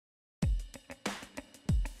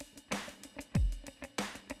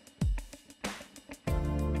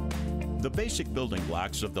The basic building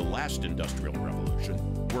blocks of the last industrial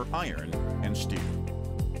revolution were iron and steel.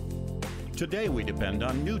 Today we depend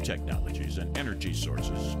on new technologies and energy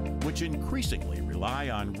sources, which increasingly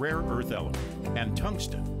rely on rare earth elements, and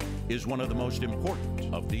tungsten is one of the most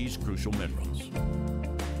important of these crucial minerals.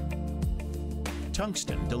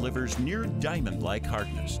 Tungsten delivers near diamond-like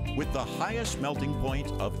hardness with the highest melting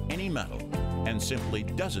point of any metal and simply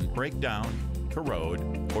doesn't break down,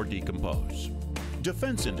 corrode, or decompose.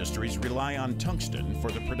 Defense industries rely on tungsten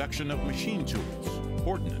for the production of machine tools,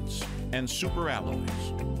 ordnance, and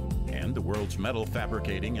superalloys. And the world's metal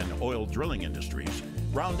fabricating and oil drilling industries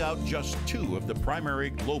round out just two of the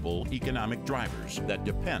primary global economic drivers that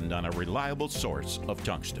depend on a reliable source of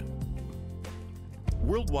tungsten.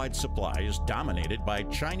 Worldwide supply is dominated by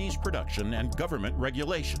Chinese production and government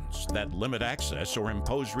regulations that limit access or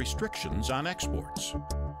impose restrictions on exports.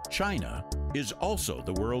 China is also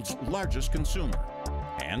the world's largest consumer,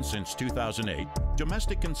 and since 2008,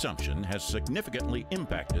 domestic consumption has significantly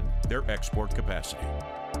impacted their export capacity.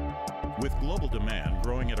 With global demand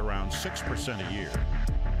growing at around 6% a year,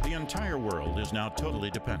 the entire world is now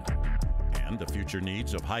totally dependent, and the future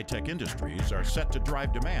needs of high-tech industries are set to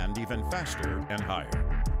drive demand even faster and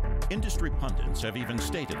higher. Industry pundits have even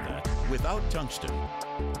stated that without tungsten,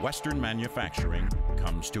 Western manufacturing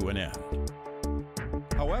comes to an end.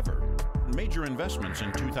 However, major investments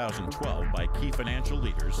in 2012 by key financial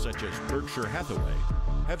leaders such as Berkshire Hathaway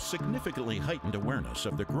have significantly heightened awareness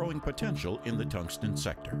of the growing potential in the tungsten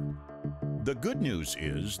sector. The good news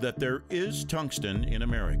is that there is tungsten in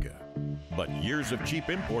America, but years of cheap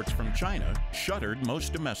imports from China shuttered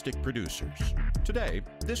most domestic producers. Today,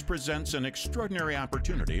 this presents an extraordinary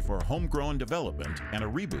opportunity for homegrown development and a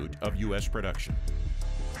reboot of U.S. production.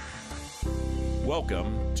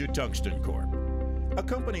 Welcome to Tungsten Corp, a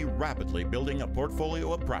company rapidly building a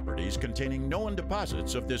portfolio of properties containing known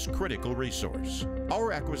deposits of this critical resource.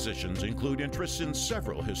 Our acquisitions include interests in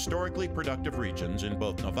several historically productive regions in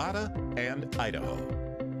both Nevada and Idaho.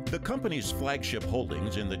 The company's flagship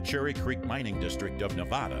holdings in the Cherry Creek Mining District of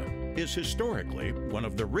Nevada is historically one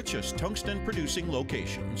of the richest tungsten-producing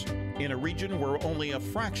locations in a region where only a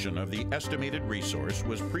fraction of the estimated resource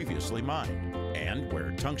was previously mined, and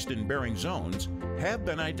where tungsten-bearing zones have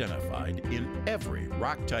been identified in every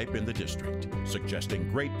rock type in the district, suggesting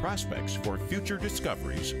great prospects for future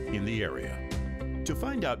discoveries in the area. To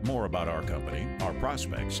find out more about our company, our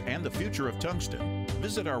prospects, and the future of tungsten,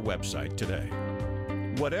 visit our website today.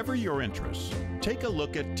 Whatever your interests, take a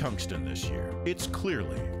look at tungsten this year. It's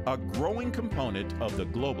clearly a growing component of the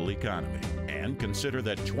global economy. And consider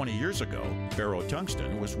that 20 years ago,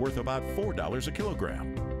 ferrotungsten was worth about $4 a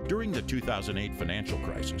kilogram. During the 2008 financial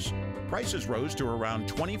crisis, prices rose to around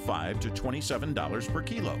 $25 to $27 per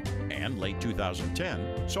kilo, and late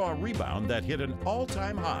 2010 saw a rebound that hit an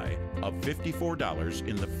all-time high of $54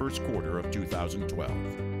 in the first quarter of 2012.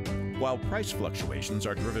 While price fluctuations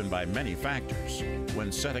are driven by many factors,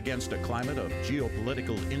 when set against a climate of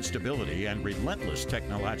geopolitical instability and relentless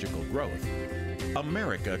technological growth,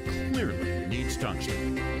 America clearly needs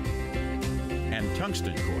tungsten. And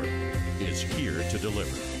Tungsten Corp is here to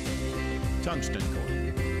deliver. Tungsten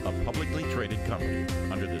Corp, a publicly traded company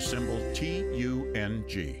under the symbol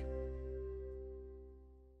TUNG.